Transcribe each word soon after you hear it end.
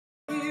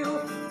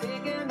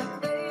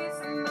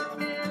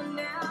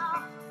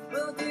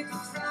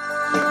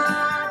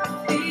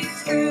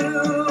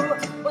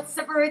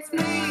separates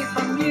me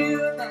from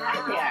you now.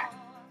 Hi there.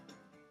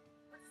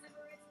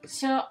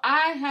 So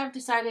I have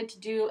decided to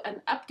do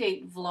an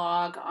update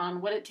vlog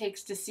on what it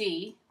takes to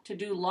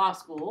do law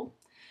school.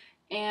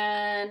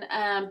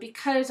 And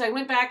because I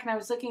went back and I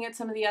was looking at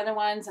some of the other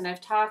ones, and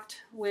I've talked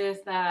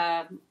with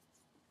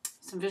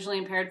some visually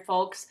impaired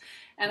folks,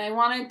 and I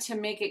wanted to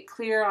make it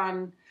clear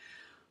on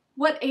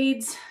what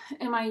aids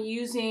am I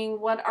using,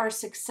 what are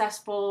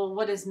successful,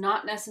 what is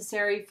not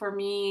necessary for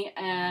me,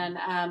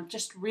 and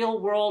just real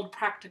world,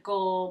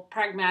 practical,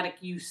 pragmatic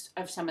use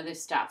of some of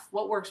this stuff.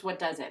 What works, what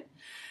doesn't.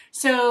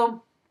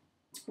 So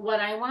what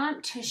I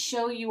want to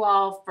show you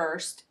all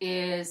first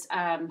is,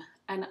 and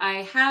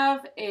I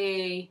have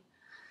a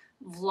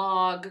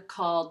vlog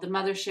called The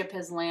Mothership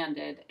Has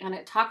Landed, and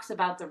it talks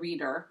about the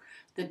reader,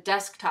 the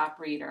desktop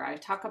reader. I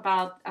talk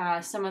about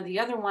some of the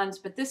other ones,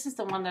 but this is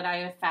the one that I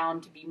have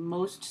found to be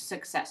most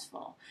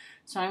successful.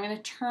 So I'm going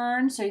to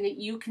turn so that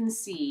you can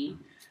see.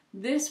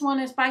 This one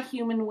is by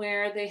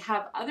Humanware. They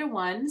have other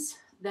ones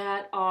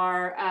that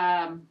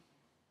are,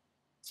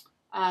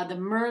 the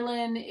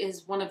Merlin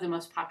is one of the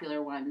most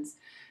popular ones,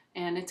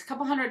 and it's a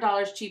couple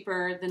 $100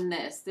 cheaper than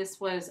this. This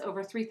was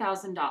over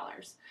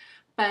 $3,000,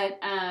 but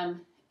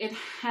it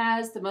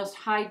has the most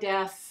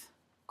high-def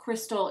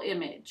crystal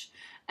image.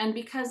 And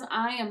because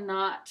I am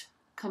not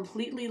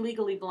completely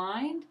legally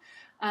blind,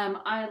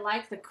 I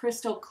like the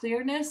crystal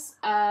clearness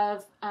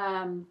of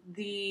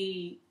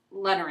the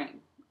lettering.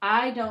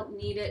 I don't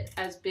need it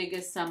as big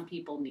as some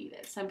people need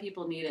it. Some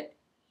people need it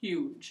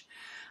huge.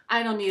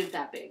 I don't need it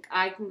that big.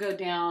 I can go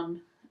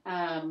down,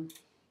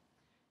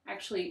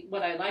 actually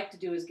what I like to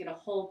do is get a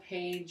whole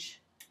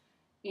page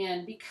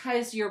in,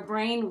 because your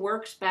brain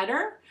works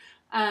better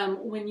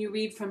when you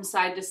read from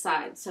side to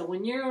side. So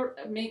when you're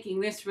making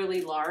this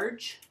really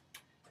large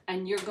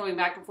and you're going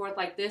back and forth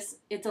like this,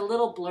 it's a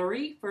little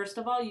blurry. First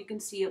of all, you can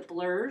see it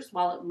blurs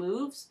while it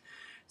moves.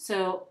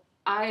 So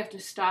I have to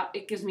stop.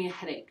 It gives me a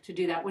headache to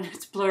do that when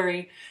it's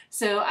blurry.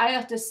 So I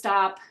have to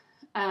stop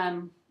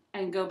and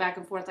go back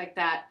and forth like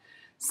that.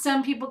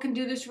 Some people can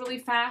do this really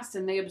fast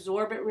and they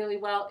absorb it really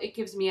well. It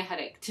gives me a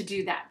headache to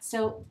do that.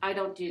 So I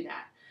don't do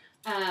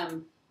that.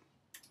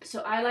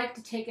 So I like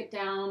to take it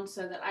down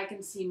so that I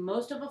can see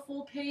most of a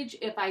full page.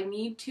 If I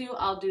need to,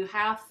 I'll do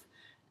half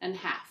and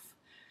half.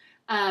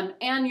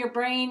 And your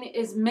brain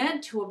is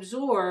meant to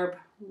absorb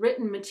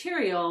written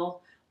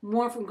material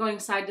more from going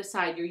side to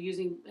side.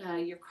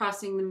 You're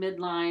crossing the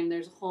midline.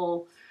 There's a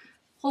whole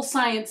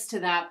science to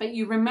that, but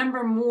you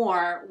remember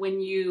more when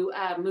you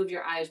move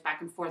your eyes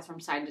back and forth from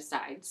side to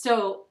side.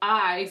 So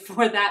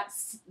for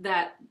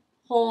that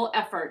whole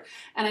effort,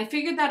 and I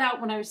figured that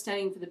out when I was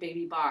studying for the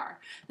baby bar,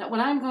 that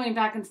when I'm going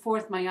back and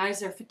forth, my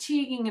eyes are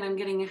fatiguing and I'm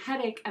getting a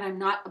headache and I'm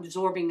not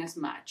absorbing as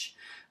much.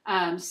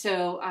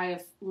 So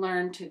I've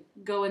learned to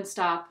go and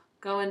stop.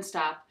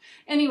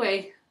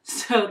 Anyway,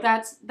 so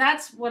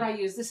that's what I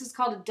use. This is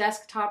called a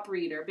desktop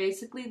reader.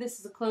 Basically, this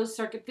is a closed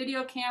circuit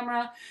video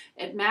camera.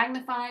 It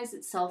magnifies,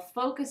 it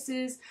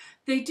self-focuses.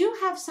 They do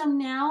have some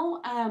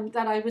now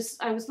that I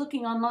was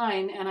looking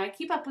online, and I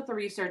keep up with the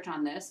research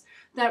on this,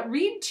 that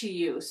read to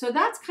you. So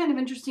that's kind of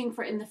interesting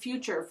for in the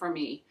future for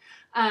me.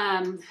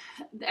 And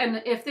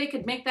if they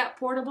could make that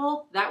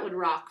portable, that would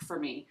rock for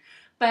me.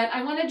 But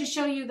I wanted to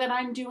show you that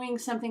I'm doing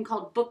something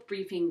called book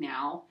briefing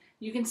now.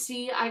 You can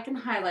see I can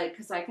highlight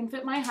because I can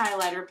fit my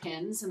highlighter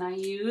pins, and I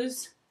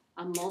use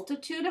a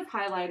multitude of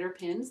highlighter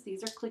pins.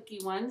 These are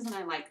clicky ones, and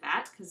I like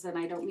that because then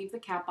I don't leave the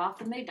cap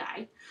off and they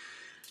die.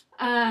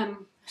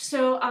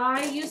 So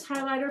I use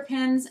highlighter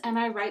pins and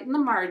I write in the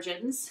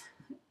margins,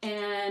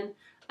 and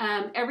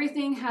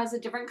everything has a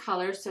different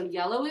color. So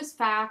yellow is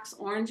facts,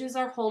 oranges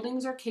are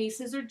holdings or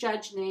cases or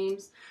judge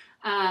names,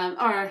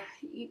 or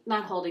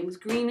not holdings,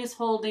 green is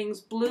holdings,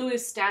 blue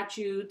is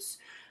statutes,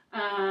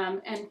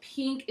 and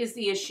pink is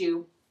the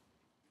issue.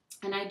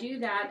 And I do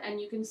that, and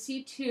you can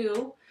see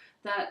too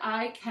that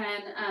I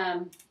can,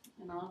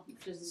 and I'll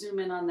just zoom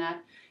in on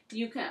that.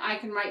 I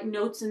can write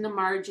notes in the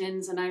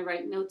margins, and I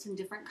write notes in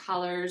different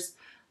colors.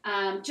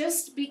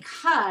 Just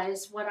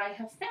because what I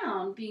have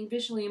found being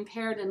visually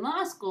impaired in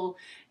law school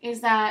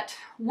is that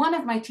one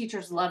of my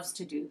teachers loves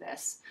to do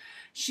this.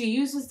 She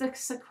uses the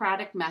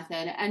Socratic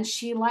method, and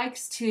she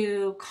likes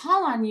to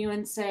call on you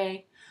and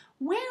say,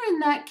 where in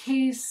that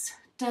case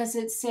does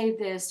it say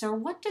this, or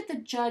what did the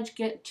judge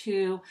get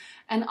to?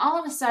 And all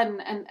of a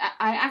sudden, and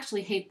I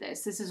actually hate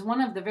this. This is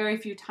one of the very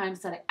few times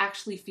that I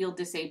actually feel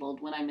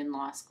disabled when I'm in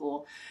law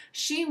school.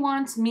 She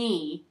wants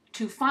me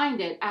to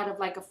find it out of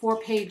like a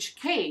 4-page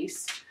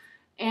case.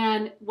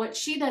 And what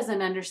she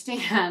doesn't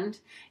understand,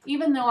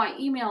 even though I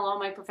email all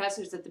my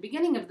professors at the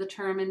beginning of the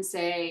term and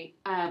say,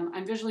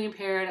 I'm visually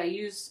impaired, I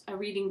use a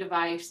reading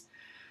device,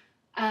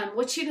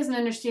 what she doesn't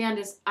understand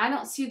is I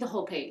don't see the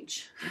whole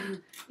page.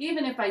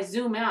 Even if I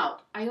zoom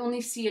out, I only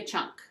see a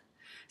chunk.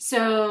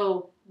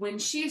 So when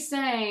she's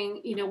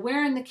saying, you know,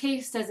 where in the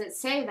case does it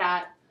say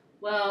that?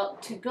 Well,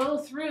 to go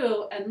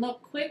through and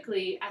look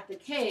quickly at the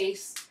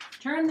case,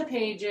 turn the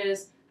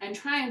pages, and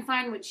try and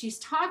find what she's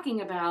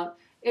talking about,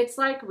 it's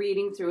like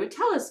reading through a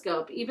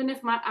telescope. Even if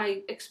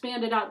I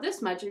expand it out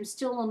this much, I'm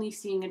still only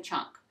seeing a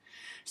chunk.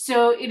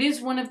 So it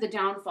is one of the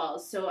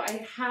downfalls. So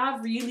I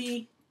have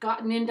really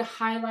gotten into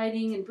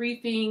highlighting and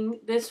briefing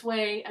this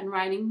way and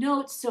writing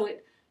notes, so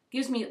it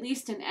gives me at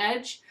least an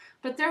edge.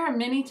 But there are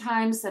many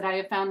times that I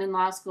have found in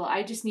law school,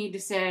 I just need to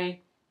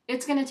say,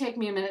 it's going to take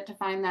me a minute to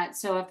find that,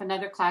 so if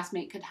another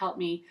classmate could help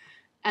me,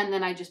 and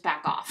then I just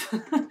back off.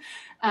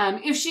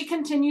 If she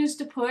continues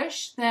to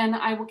push, then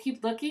I will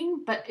keep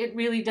looking, but it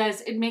really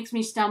does, it makes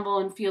me stumble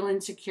and feel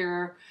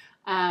insecure,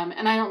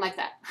 and I don't like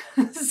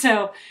that.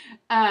 So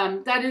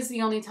that is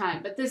the only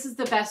time, but this is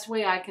the best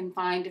way I can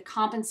find to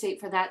compensate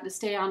for that, to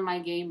stay on my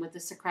game with the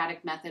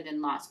Socratic method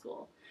in law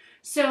school.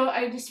 So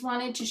I just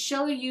wanted to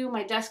show you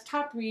my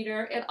desktop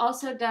reader. It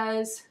also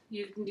does,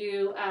 you can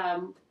do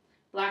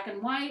black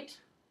and white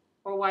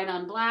or white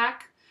on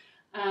black.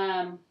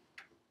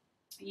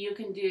 You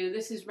can do,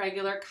 this is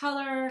regular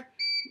color.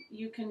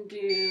 You can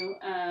do,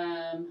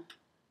 I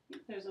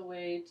think there's a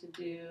way to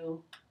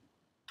do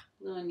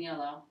blue and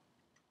yellow.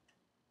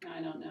 I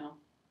don't know,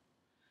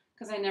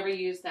 because I never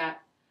use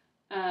that.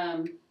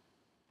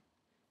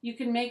 You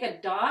can make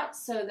a dot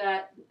so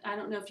that, I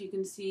don't know if you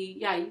can see,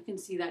 yeah, you can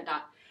see that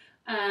dot.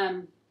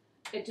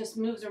 It just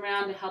moves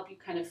around to help you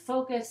kind of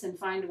focus and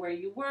find where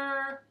you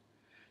were.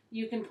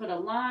 You can put a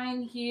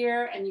line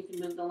here, and you can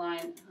move the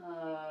line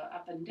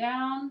up and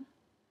down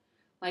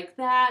like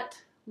that.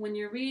 When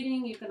you're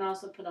reading, you can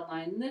also put a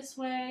line this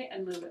way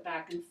and move it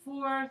back and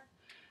forth.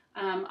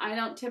 I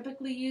don't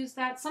typically use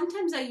that.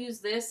 Sometimes I use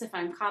this if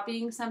I'm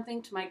copying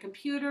something to my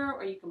computer,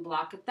 or you can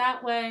block it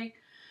that way.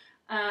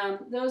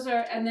 Those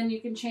are, and then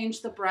you can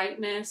change the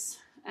brightness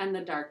and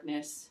the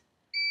darkness.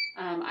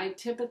 I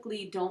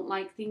typically don't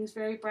like things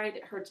very bright.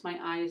 It hurts my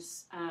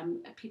eyes.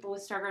 People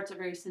with Stargardts are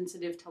very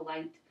sensitive to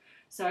light.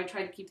 So I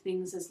try to keep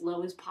things as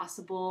low as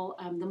possible.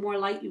 The more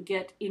light you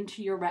get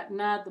into your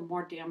retina, the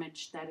more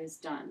damage that is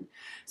done.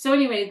 So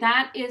anyway,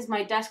 that is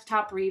my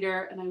desktop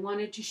reader, and I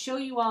wanted to show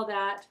you all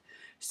that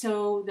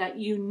so that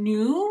you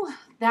knew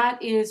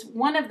that is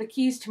one of the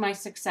keys to my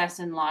success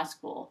in law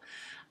school.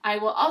 I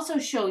will also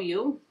show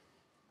you,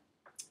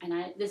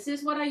 and this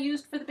is what I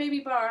used for the baby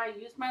bar. I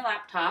used my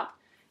laptop.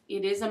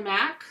 It is a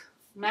Mac.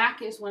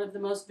 Mac is one of the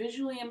most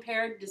visually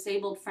impaired,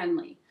 disabled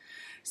friendly.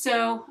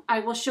 So I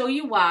will show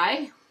you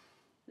why.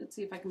 Let's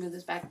see if I can move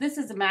this back. This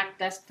is a Mac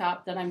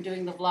desktop that I'm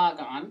doing the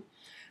vlog on,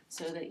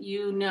 so that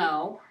you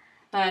know.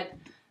 But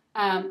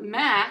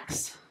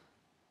Macs,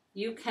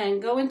 you can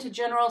go into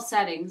general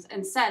settings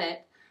and set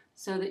it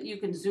so that you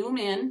can zoom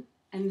in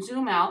and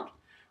zoom out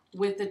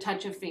with the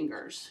touch of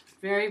fingers.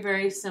 Very,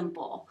 very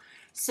simple.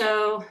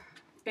 So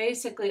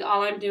basically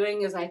all I'm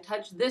doing is I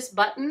touch this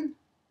button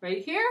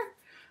right here,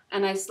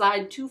 and I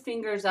slide 2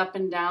 fingers up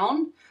and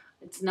down.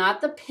 It's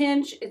not the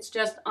pinch, it's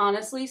just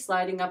honestly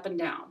sliding up and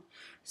down.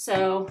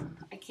 So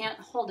I can't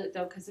hold it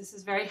though, because this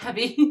is very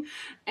heavy,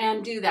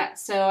 and do that.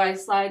 So I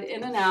slide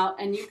in and out,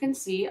 and you can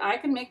see I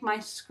can make my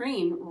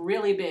screen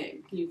really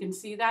big. You can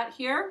see that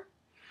here.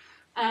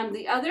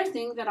 The other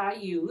thing that I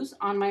use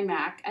on my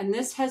Mac, and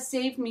this has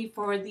saved me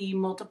for the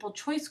multiple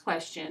choice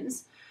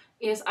questions,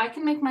 is I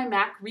can make my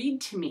Mac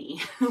read to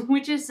me,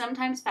 which is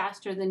sometimes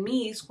faster than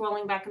me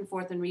scrolling back and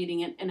forth and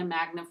reading it in a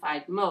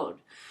magnified mode.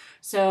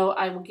 So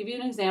I will give you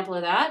an example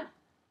of that.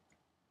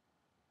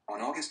 On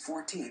August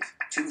 14th,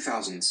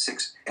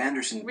 2006,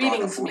 Anderson Reading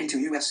brought a to 42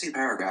 U.S.C.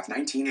 paragraph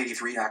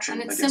 1983 action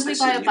And it's against simply the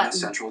by a sitting button. U.S.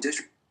 Central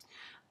District.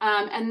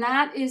 And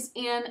that is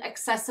in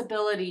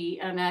accessibility,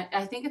 and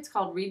I think it's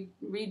called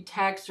read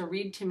text or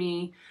read to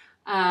me.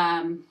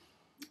 And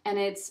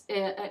it's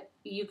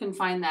you can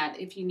find that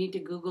if you need to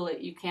Google it,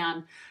 you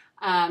can.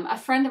 A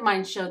friend of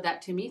mine showed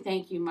that to me.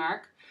 Thank you,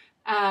 Mark.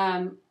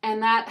 And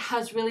that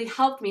has really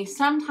helped me.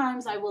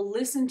 Sometimes I will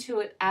listen to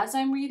it as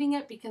I'm reading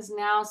it, because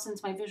now,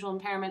 since my visual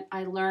impairment,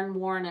 I learn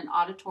more in an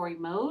auditory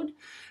mode.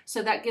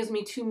 So that gives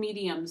me 2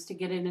 mediums to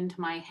get it into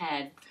my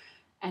head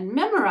and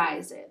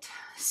memorize it.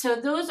 So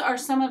those are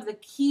some of the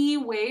key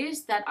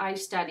ways that I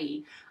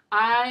study.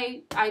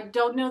 I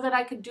don't know that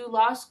I could do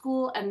law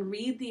school and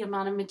read the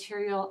amount of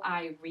material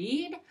I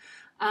read,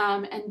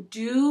 and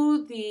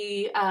do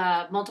the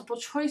multiple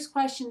choice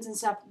questions and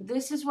stuff.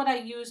 This is what I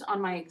use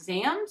on my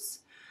exams.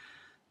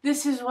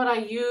 This is what I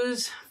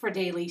use for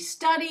daily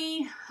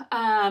study.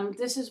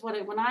 This is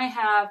what when I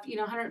have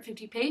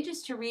 150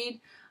 pages to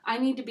read, I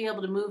need to be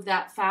able to move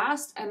that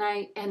fast. And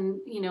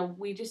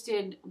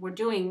we're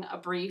doing a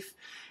brief,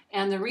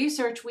 and the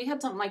research, we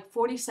had something like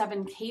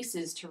 47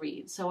 cases to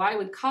read. So I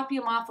would copy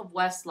them off of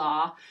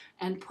Westlaw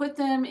and put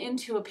them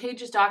into a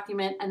Pages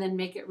document and then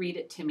make it read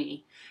it to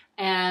me.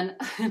 And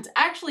it's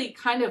actually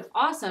kind of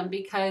awesome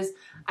because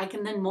I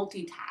can then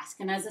multitask.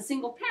 And as a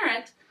single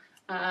parent,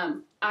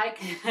 I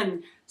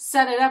can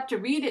set it up to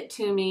read it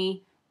to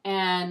me,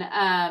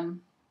 and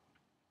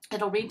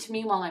it'll read to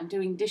me while I'm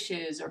doing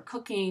dishes or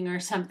cooking or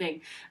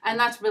something. And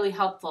that's really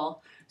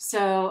helpful.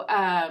 So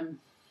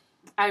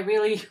I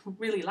really,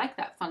 really like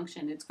that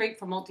function. It's great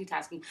for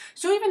multitasking.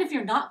 So even if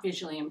you're not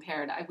visually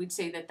impaired, I would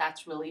say that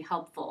that's really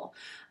helpful.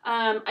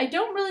 I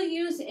don't really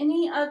use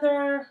any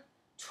other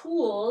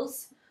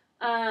tools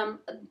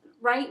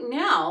right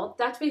now,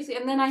 that's basically,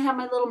 and then I have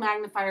my little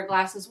magnifier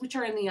glasses, which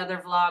are in the other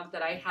vlog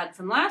that I had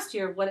from last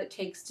year, what it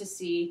takes to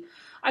see.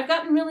 I've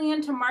gotten really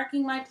into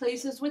marking my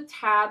places with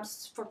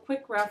tabs for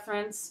quick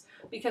reference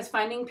because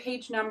finding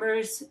page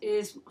numbers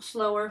is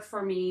slower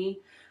for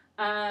me.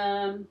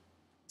 And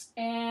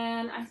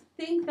I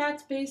think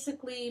that's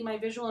basically my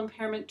visual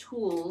impairment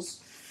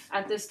tools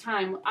at this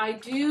time. I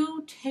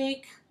do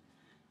take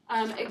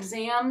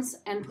exams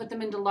and put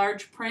them into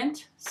large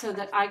print so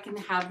that I can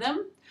have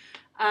them.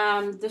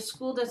 The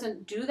school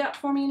doesn't do that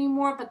for me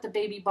anymore, but the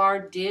Baby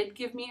Bar did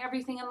give me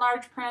everything in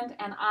large print,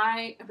 and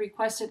I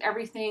requested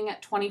everything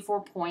at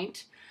 24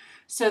 point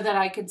so that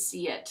I could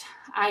see it.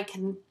 I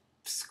can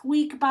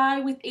squeak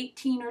by with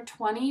 18 or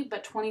 20,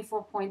 but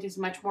 24 point is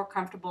much more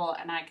comfortable,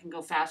 and I can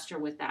go faster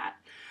with that.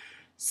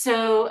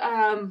 So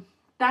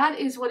that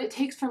is what it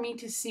takes for me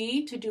to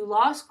see to do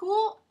law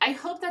school. I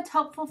hope that's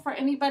helpful for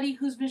anybody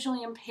who's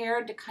visually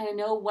impaired to kind of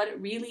know what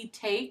it really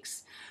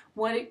takes,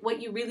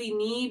 what you really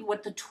need,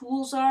 what the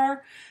tools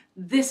are.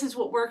 This is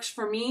what works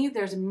for me.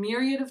 There's a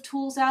myriad of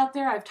tools out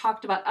there. I've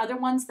talked about other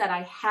ones that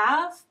I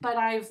have, but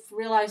I've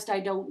realized I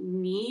don't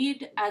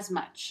need as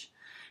much.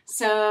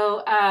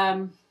 So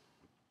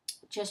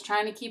just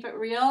trying to keep it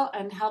real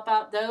and help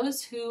out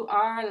those who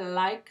are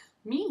like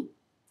me.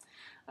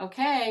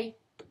 Okay,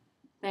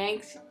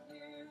 thanks.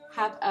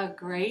 Have a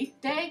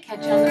great day.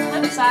 Catch you on the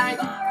flip side.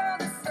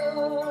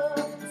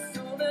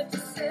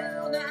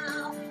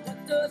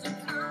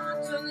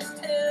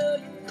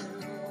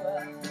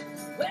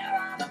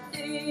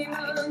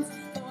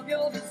 Of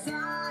your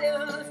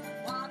desires,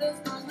 why does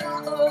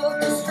my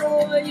love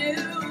destroy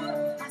you?